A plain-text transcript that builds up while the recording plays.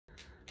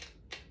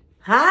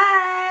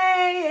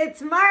Hi,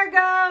 it's Margot,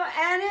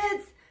 and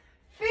it's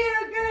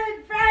Feel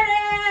Good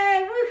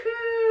Friday!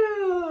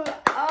 Woohoo!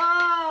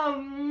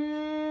 Oh,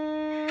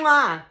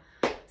 mwah.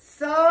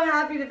 So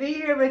happy to be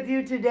here with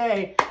you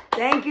today.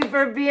 Thank you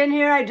for being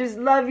here. I just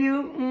love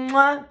you.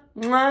 Mwah,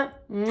 mwah,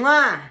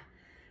 mwah.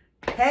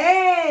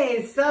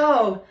 Hey,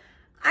 so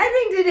I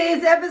think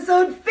today's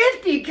episode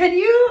 50. Can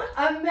you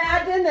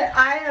imagine that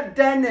I have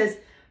done this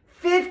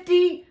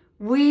 50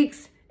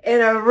 weeks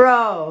in a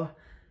row?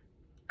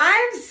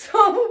 I'm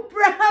so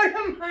proud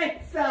of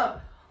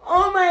myself.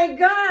 Oh my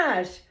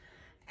gosh.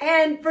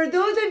 And for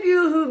those of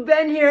you who've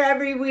been here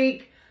every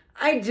week,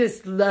 I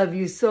just love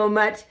you so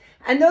much.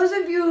 And those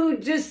of you who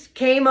just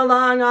came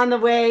along on the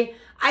way,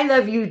 I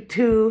love you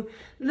too.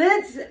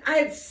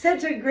 It's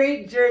such a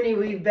great journey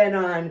we've been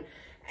on.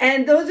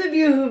 And those of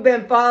you who've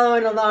been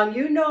following along,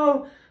 you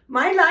know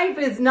my life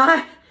is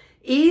not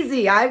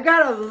easy. I've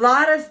got a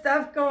lot of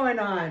stuff going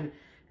on.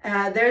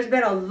 There's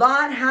been a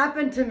lot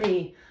happen to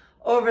me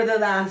over the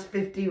last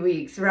 50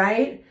 weeks,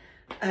 right?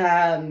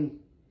 I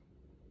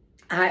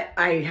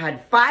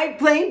had 5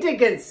 plane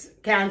tickets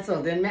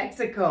canceled in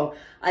Mexico.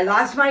 I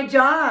lost my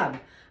job.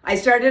 I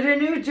started a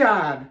new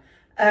job.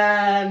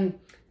 I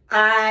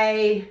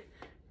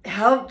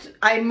helped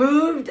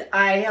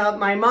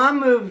my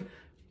mom move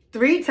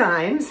 3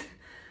 times.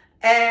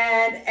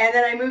 And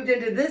then I moved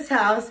into this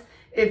house.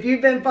 If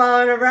you've been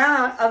following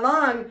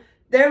along,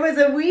 there was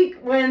a week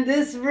when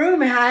this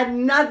room had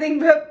nothing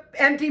but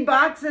empty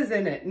boxes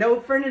in it. No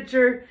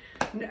furniture,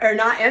 or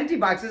not empty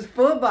boxes,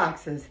 full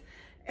boxes.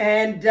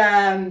 And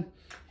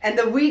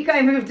the week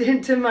I moved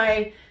into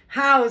my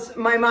house,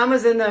 my mom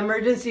was in the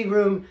emergency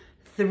room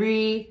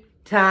 3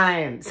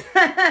 times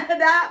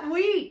that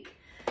week.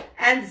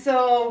 And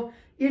so,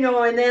 you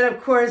know, and then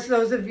of course,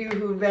 those of you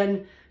who've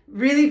been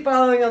really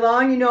following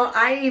along, you know,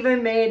 I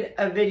even made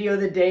a video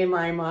the day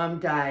my mom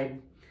died.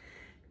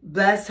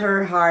 Bless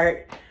her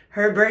heart.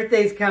 Her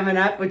birthday's coming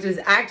up, which is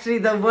actually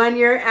the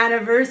 1-year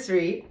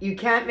anniversary. You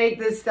can't make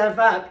this stuff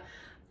up,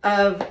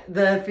 of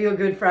the Feel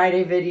Good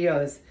Friday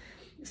videos.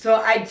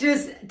 So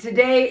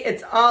today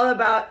it's all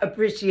about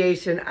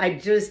appreciation. I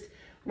just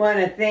want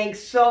to thank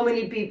so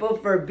many people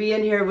for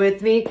being here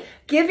with me.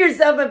 Give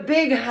yourself a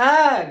big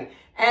hug.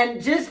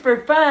 And just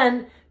for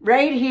fun,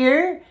 right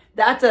here,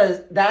 that's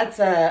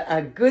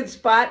a good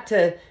spot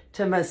to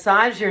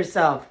massage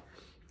yourself.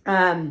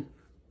 In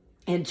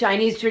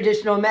Chinese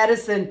traditional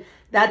medicine,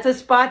 that's a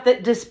spot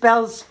that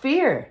dispels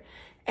fear.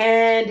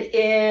 And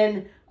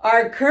in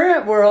our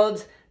current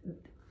world,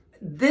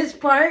 this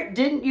part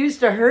didn't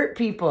used to hurt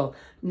people.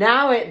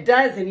 Now it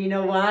does. And you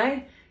know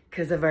why?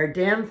 Because of our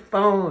damn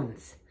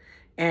phones.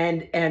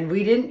 And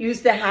we didn't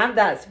used to have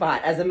that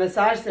spot. As a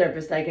massage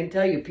therapist, I can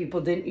tell you,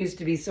 people didn't used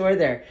to be sore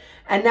there.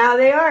 And now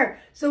they are.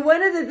 So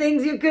one of the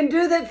things you can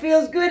do that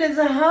feels good is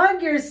to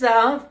hug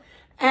yourself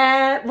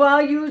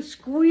while you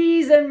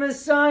squeeze and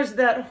massage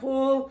that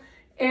whole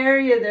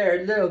area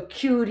there, little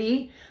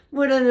cutie.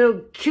 What a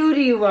little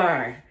cutie you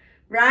are,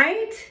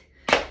 right?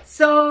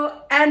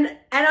 So, and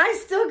I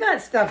still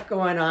got stuff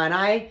going on.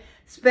 I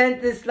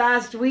spent this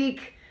last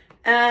week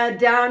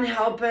down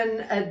helping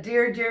a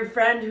dear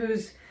friend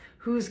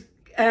who's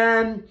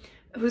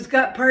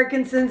got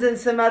Parkinson's and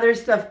some other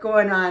stuff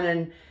going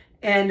on,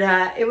 and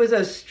it was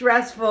a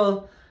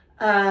stressful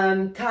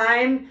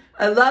time,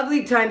 a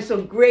lovely time.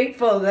 So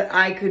grateful that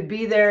I could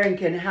be there and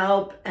can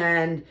help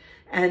and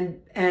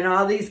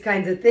all these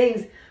kinds of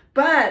things.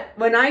 But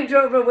when I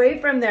drove away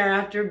from there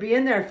after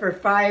being there for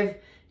 5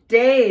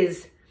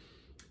 days,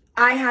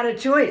 I had a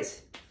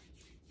choice.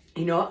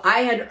 You know, I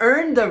had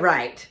earned the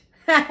right.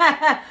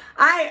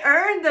 I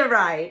earned the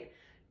right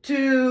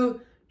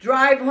to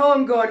drive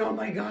home going, oh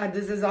my God,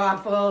 this is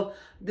awful.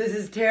 This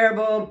is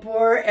terrible.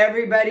 Poor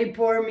everybody,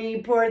 poor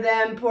me, poor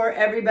them, poor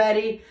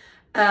everybody.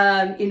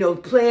 You know,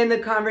 playing the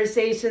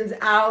conversations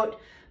out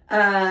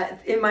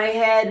in my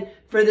head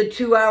for the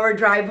 2-hour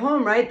drive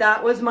home, right?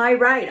 That was my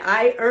right.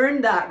 I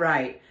earned that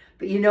right.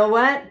 But you know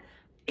what?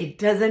 It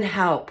doesn't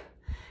help.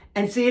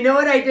 And so you know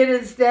what I did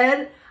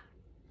instead?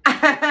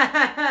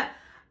 I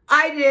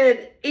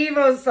did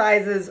Evo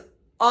sizes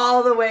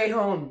all the way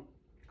home.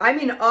 I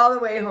mean, all the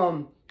way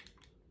home.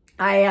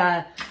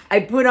 I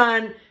put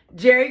on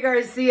Jerry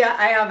Garcia.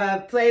 I have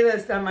a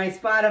playlist on my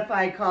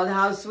Spotify called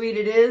How Sweet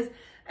It Is.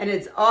 And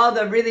it's all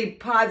the really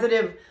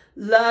positive,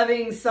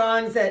 loving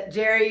songs that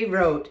Jerry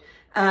wrote.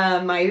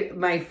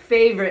 My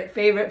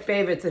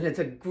favorites. And it's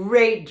a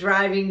great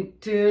driving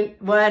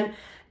one.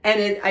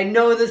 And I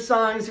know the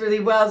songs really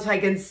well, so I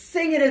can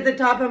sing it at the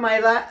top of my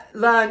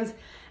lungs.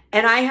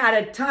 And I had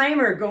a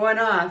timer going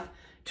off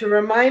to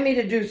remind me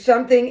to do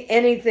something,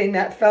 anything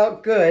that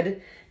felt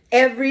good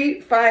every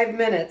 5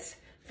 minutes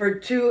for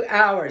 2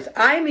 hours.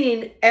 I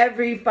mean,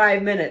 every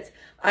 5 minutes.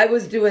 I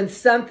was doing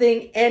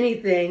something,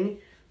 anything,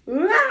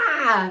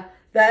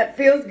 that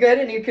feels good.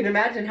 And you can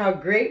imagine how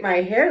great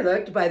my hair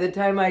looked by the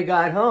time I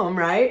got home,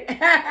 right?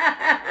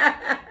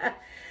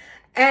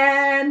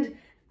 And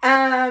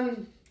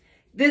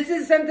this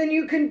is something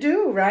you can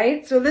do,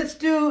 right? So let's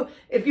do,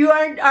 if you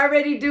aren't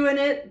already doing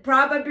it,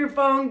 prop up your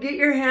phone, get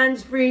your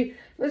hands free.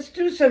 Let's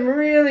do some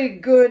really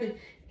good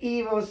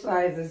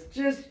exercises.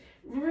 Just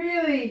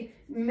really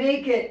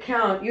make it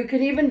count. You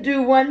can even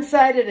do one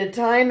side at a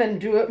time and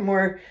do it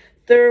more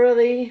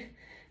thoroughly.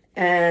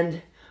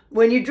 And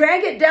when you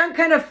drag it down,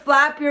 kind of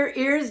flap your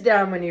ears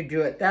down when you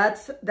do it.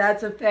 That's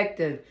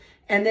effective.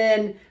 And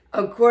then,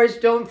 of course,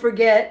 don't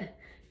forget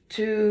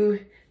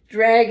to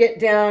drag it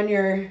down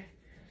your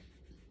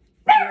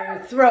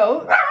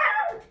throat.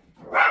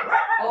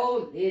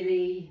 Oh,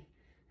 Lily.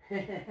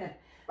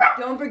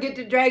 Don't forget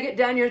to drag it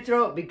down your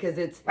throat, because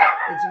it's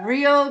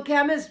real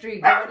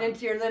chemistry going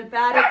into your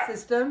lymphatic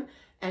system,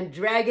 and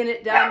dragging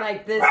it down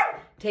like this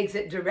takes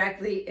it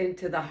directly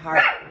into the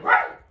heart.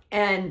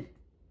 And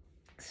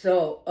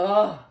so,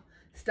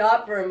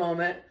 stop for a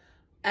moment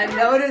and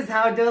notice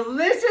how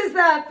delicious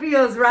that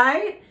feels,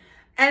 right?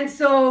 And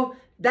so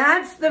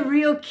that's the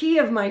real key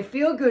of my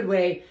Feel Good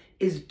Way,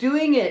 is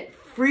doing it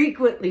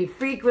frequently.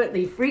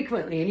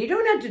 And you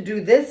don't have to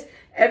do this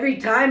every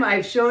time.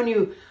 I've shown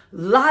you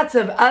lots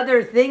of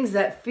other things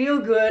that feel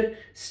good.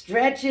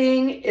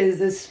 Stretching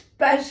is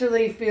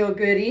especially feel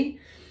goody.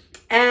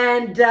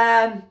 And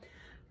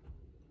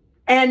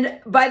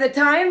by the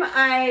time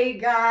I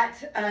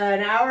got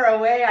an hour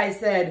away, I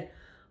said,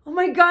 oh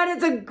my God,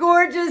 it's a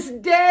gorgeous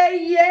day,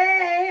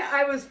 yay!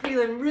 I was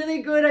feeling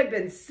really good. I've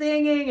been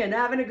singing and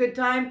having a good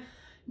time.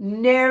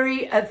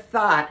 Nary a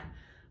thought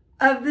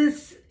of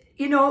this,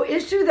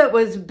 issue that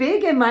was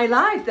big in my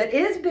life, that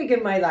is big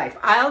in my life.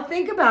 I'll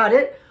think about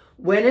it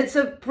when it's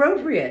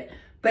appropriate,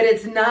 but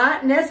it's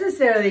not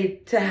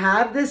necessarily to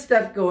have this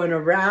stuff going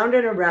around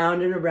and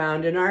around and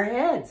around in our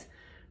heads,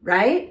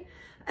 right?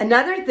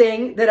 Another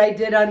thing that I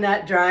did on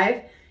that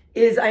drive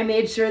is I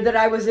made sure that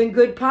I was in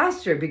good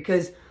posture,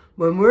 because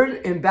when we're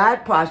in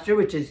bad posture,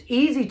 which is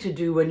easy to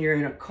do when you're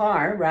in a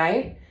car,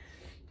 right?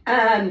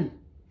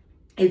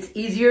 It's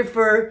easier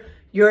for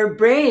your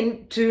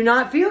brain to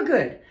not feel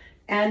good.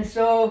 And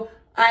so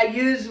I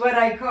use what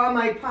I call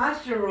my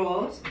posture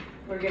rolls.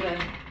 We're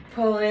gonna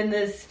pull in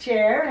this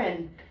chair,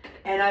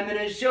 and I'm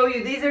gonna show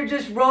you, these are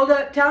just rolled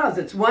up towels.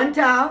 It's one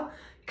towel,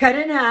 cut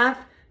in half.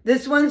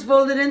 This one's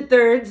folded in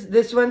thirds,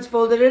 this one's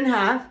folded in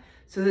half,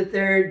 so that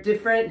they're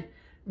different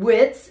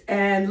widths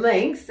and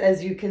lengths,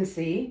 as you can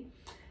see.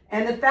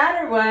 And the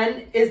fatter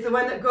one is the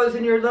one that goes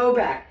in your low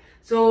back.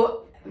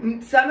 So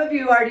some of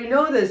you already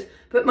know this,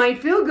 but my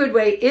Feel Good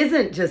Way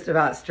isn't just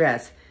about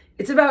stress.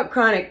 It's about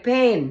chronic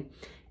pain.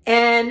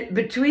 And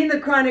between the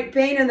chronic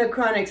pain and the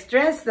chronic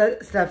stress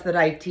stuff that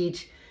I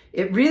teach,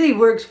 it really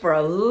works for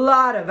a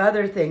lot of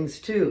other things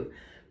too.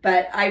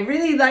 But I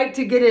really like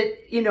to get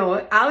it,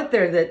 out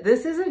there, that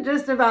this isn't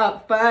just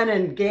about fun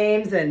and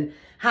games and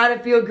how to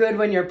feel good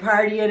when you're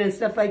partying and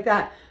stuff like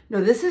that.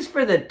 No, this is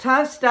for the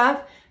tough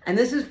stuff, and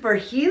this is for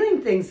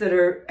healing things that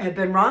have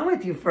been wrong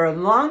with you for a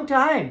long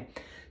time.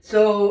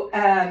 So,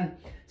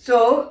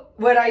 so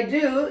what I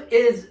do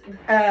is,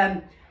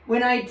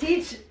 when I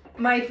teach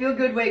my Feel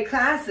Good Way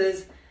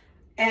classes,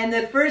 and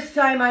the first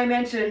time I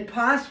mention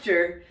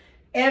posture,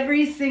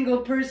 every single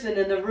person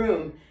in the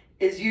room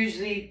is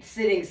usually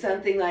sitting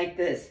something like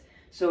this.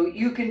 So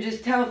you can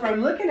just tell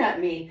from looking at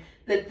me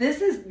that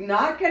this is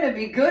not going to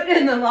be good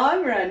in the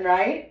long run,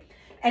 right?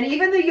 And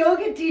even the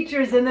yoga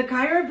teachers and the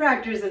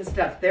chiropractors and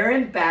stuff, they're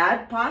in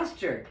bad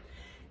posture.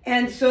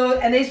 And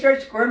they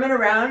start squirming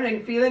around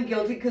and feeling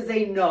guilty because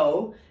they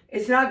know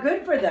it's not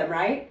good for them,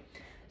 right?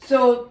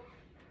 So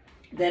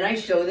then I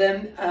show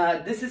them,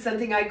 this is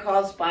something I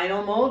call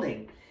spinal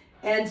molding.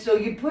 And so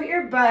you put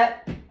your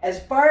butt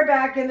as far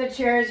back in the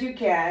chair as you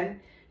can.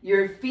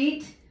 Your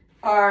feet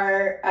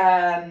are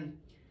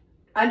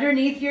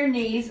underneath your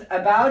knees,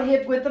 about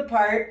hip width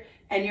apart,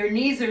 and your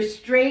knees are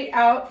straight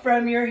out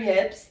from your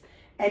hips.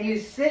 And you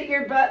sit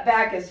your butt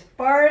back as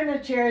far in the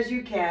chair as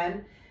you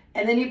can.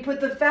 And then you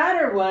put the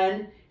fatter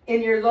one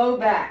in your low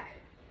back.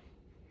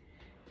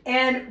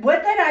 And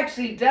what that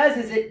actually does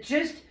is it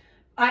just,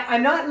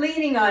 I'm not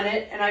leaning on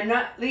it and I'm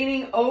not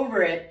leaning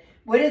over it.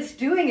 What it's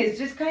doing is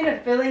just kind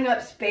of filling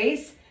up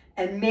space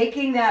and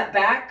making that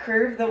back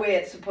curve the way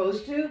it's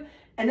supposed to.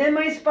 And then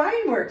my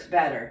spine works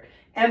better.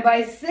 And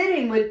by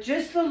sitting with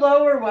just the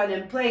lower one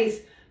in place,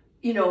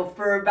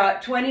 for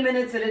about 20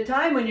 minutes at a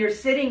time, when you're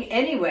sitting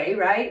anyway,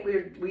 right?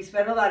 We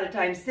spend a lot of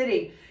time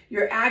sitting.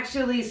 You're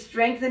actually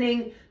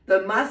strengthening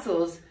the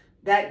muscles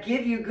that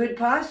give you good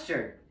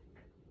posture.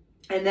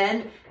 And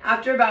then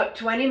after about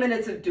 20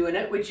 minutes of doing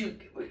it, which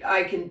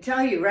I can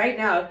tell you right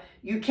now,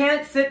 you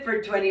can't sit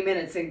for 20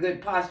 minutes in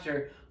good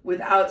posture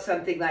without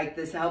something like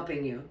this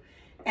helping you.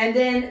 And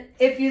then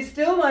if you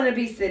still want to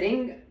be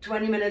sitting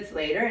 20 minutes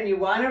later and you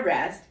want to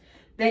rest,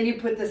 then you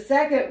put the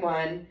second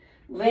one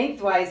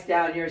lengthwise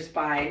down your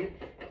spine.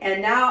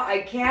 And now I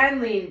can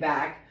lean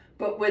back,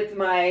 but with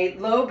my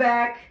low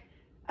back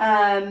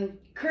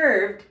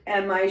curved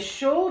and my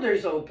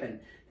shoulders open.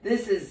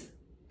 This is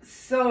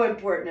so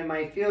important in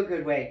my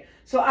feel-good way.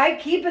 So I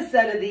keep a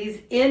set of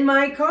these in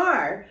my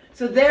car.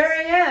 So there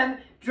I am,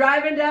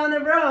 driving down the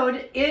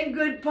road in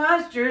good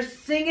posture,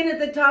 singing at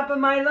the top of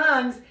my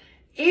lungs,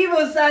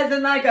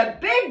 evil-sizing like a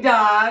big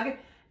dog,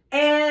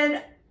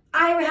 and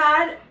I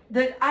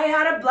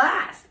had a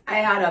blast. I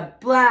had a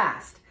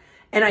blast.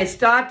 And I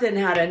stopped and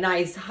had a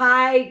nice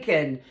hike,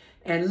 and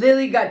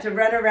Lily got to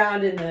run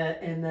around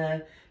in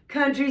the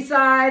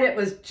countryside. It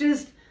was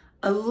just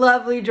a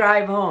lovely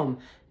drive home.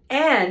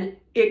 And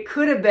it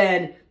could have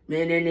been,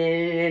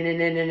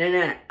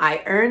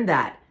 I earned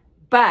that,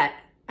 but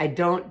I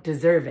don't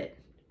deserve it,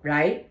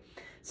 right?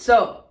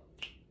 So,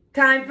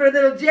 time for a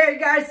little Jerry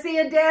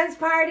Garcia dance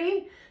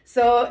party.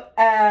 So,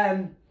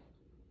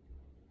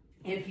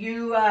 if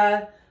you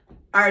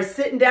are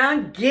sitting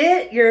down,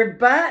 get your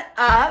butt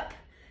up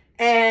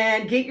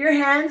and get your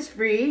hands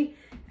free,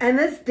 and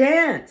let's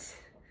dance.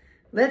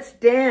 Let's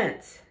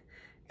dance.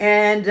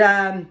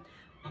 And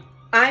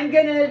I'm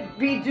gonna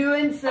be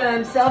doing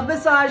some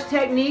self-massage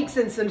techniques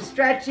and some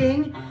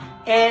stretching,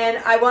 and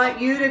I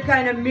want you to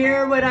kind of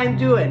mirror what I'm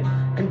doing.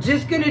 I'm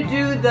just gonna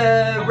do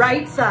the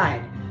right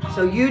side.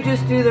 So you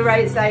just do the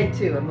right side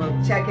too, and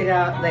we'll check it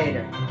out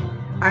later.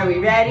 Are we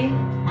ready?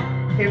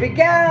 Here we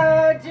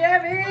go,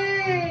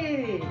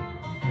 Jerry!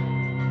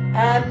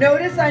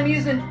 Notice I'm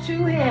using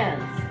 2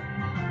 hands,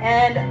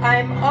 and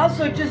I'm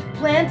also just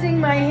planting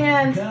my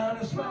hands.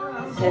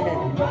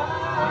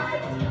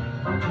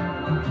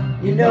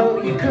 You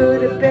know you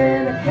could have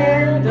been a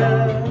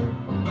candle.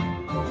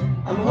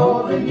 I'm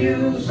holding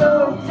you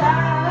so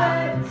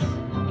tight.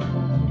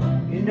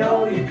 You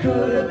know you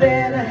could have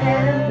been a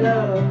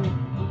handle.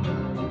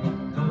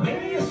 The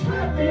way you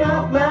swept me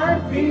off my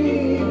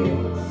feet.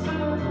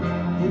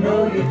 You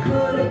know you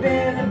could have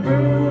been a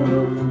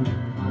broom.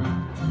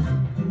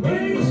 The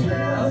way you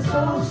smell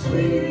so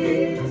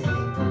sweet.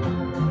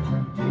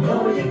 You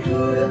know you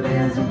could have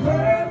been some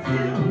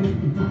perfume.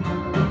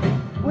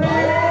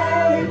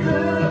 Well, you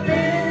could have been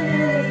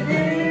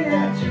anything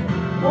that you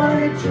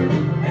wanted to,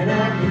 and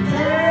I can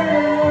tell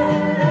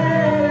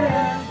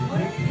the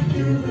way you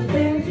do the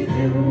things you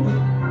do,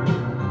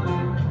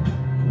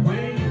 the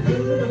way you do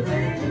the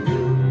things you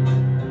do.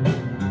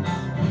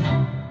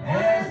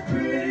 As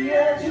pretty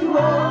as you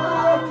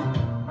are,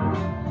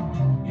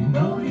 you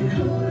know you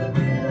could have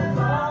been a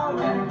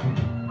flower.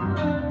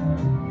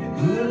 Your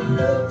good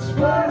looks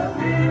were a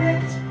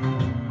minute.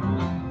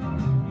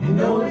 You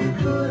know you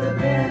could have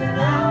been an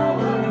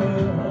hour.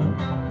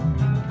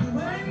 The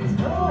way you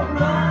stole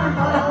my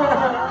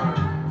heart.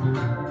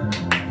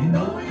 You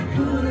know you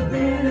could have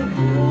been a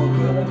cool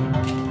girl.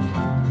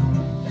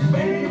 And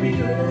baby,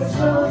 you're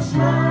so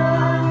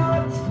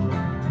smart.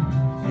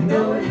 You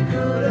know you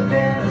could have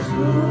been a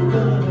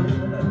schoolgirl.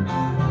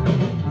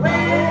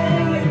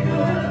 Well, you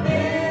could have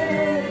been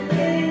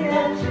anything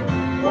that you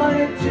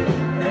wanted to,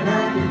 and I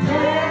can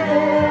tell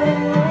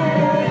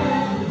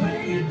the way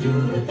you do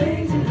the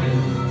things you do.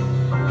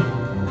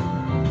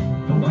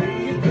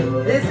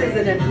 This is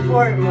an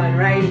important one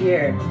right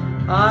here.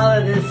 All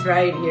of this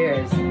right here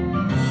is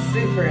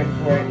super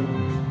important.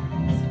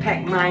 It's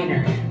pec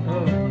minor.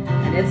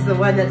 And it's the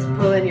one that's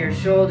pulling your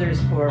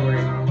shoulders forward.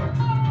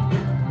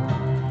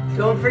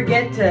 Don't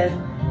forget to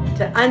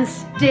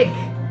unstick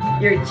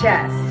your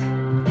chest,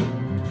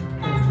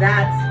 because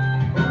that's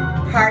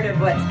part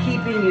of what's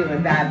keeping you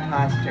in bad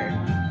posture.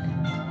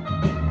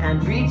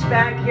 And reach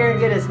back here and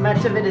get as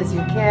much of it as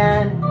you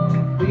can.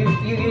 You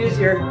use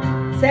your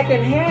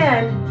second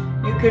hand,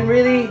 you can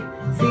really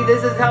see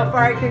this is how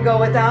far I can go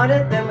without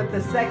it. Then with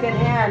the second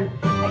hand,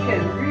 I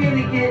can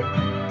really get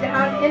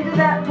down into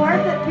that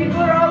part that people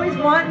are always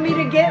wanting me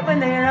to get when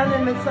they're on the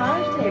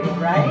massage table,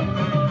 right?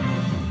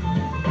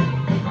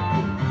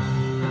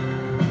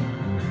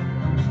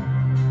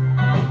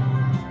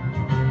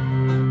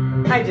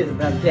 I just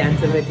love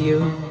dancing with you.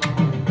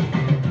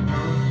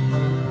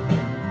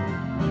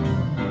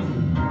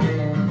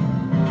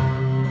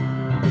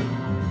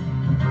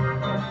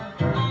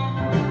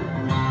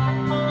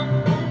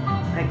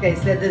 Like I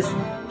said, this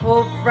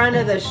whole front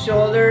of the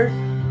shoulder,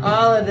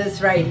 all of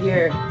this right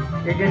here,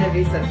 you're going to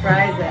be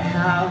surprised at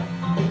how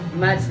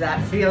much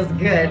that feels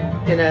good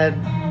in a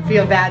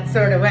feel bad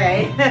sort of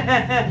way.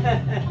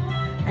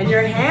 And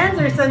your hands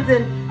are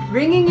something,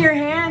 wringing your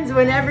hands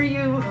whenever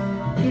you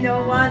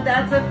want,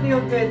 that's a feel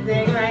good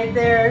thing right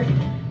there,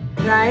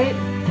 right?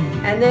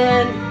 And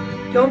then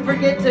don't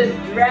forget to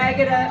drag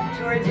it up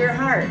towards your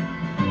heart.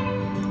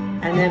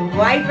 And then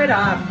wipe it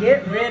off,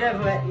 get rid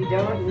of what you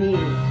don't need.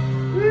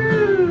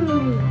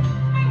 Woo!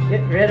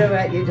 Get rid of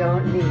what you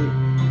don't need.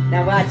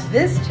 Now watch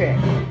this trick.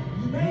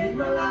 You made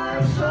my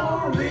life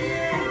so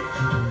rich.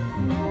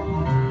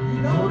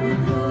 You know you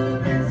could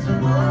have been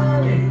some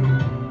money.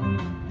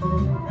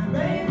 And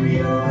baby,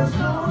 you're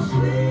so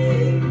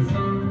sweet.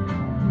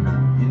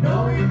 You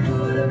know you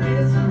could have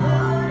been some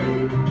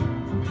honey.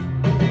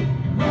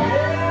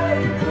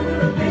 Well, you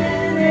could have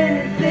been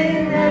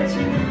anything that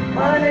you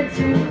wanted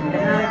to,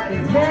 and I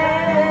can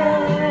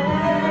tell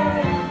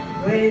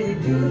the way you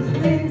do the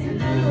things you do.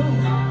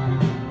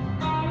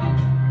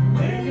 The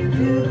way you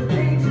do the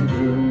things you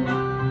do.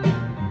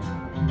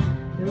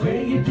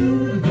 you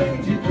do the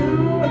things you do.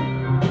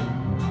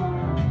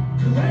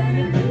 The way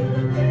you do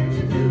the things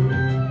you do.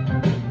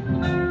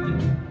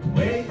 The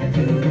way you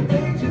do the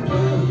things you do.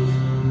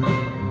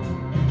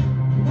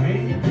 The way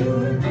you do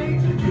the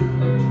things you do.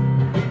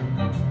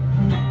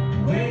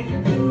 The way you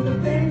do the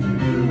things you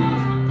do.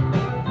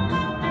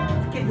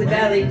 Let's keep the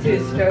belly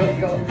two-stroke.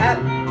 Go up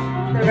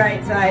the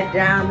right side,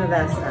 down the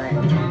left side.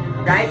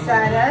 Right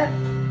side up,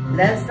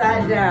 left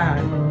side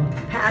down.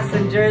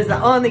 Passengers,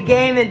 the only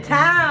game in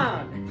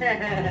town.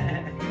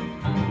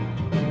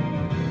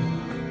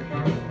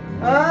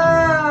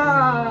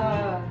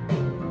 Oh,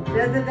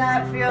 doesn't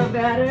that feel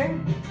better?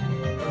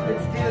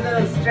 Let's do a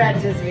little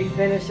stretch as we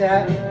finish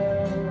up.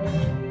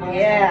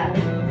 Yeah.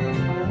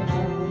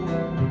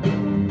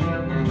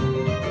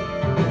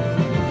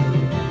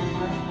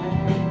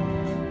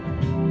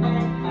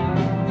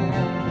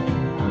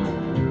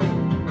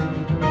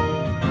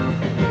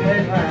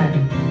 Good one.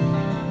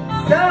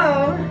 So,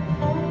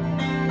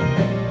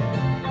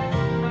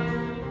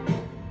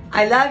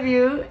 I love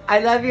you. I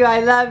love you. I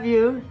love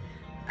you.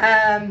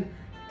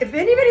 If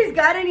anybody's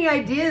got any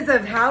ideas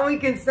of how we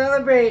can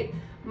celebrate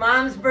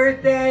Mom's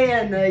birthday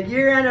and the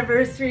year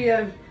anniversary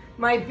of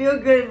My Feel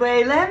Good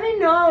Way, let me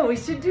know. We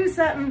should do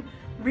something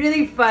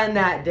really fun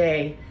that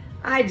day.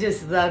 I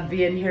just love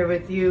being here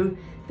with you.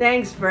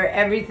 Thanks for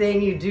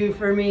everything you do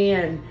for me,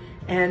 and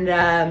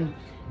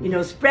you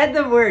know, spread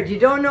the word. You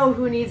don't know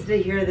who needs to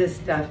hear this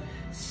stuff.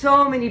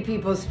 So many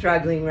people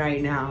struggling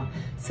right now.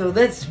 So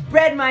let's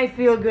spread My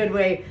Feel Good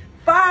Way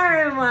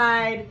far and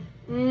wide.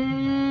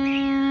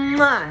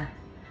 Mwah.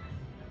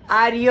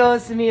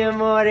 Adios, mi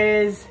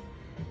amores.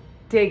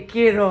 Te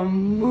quiero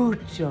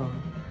mucho.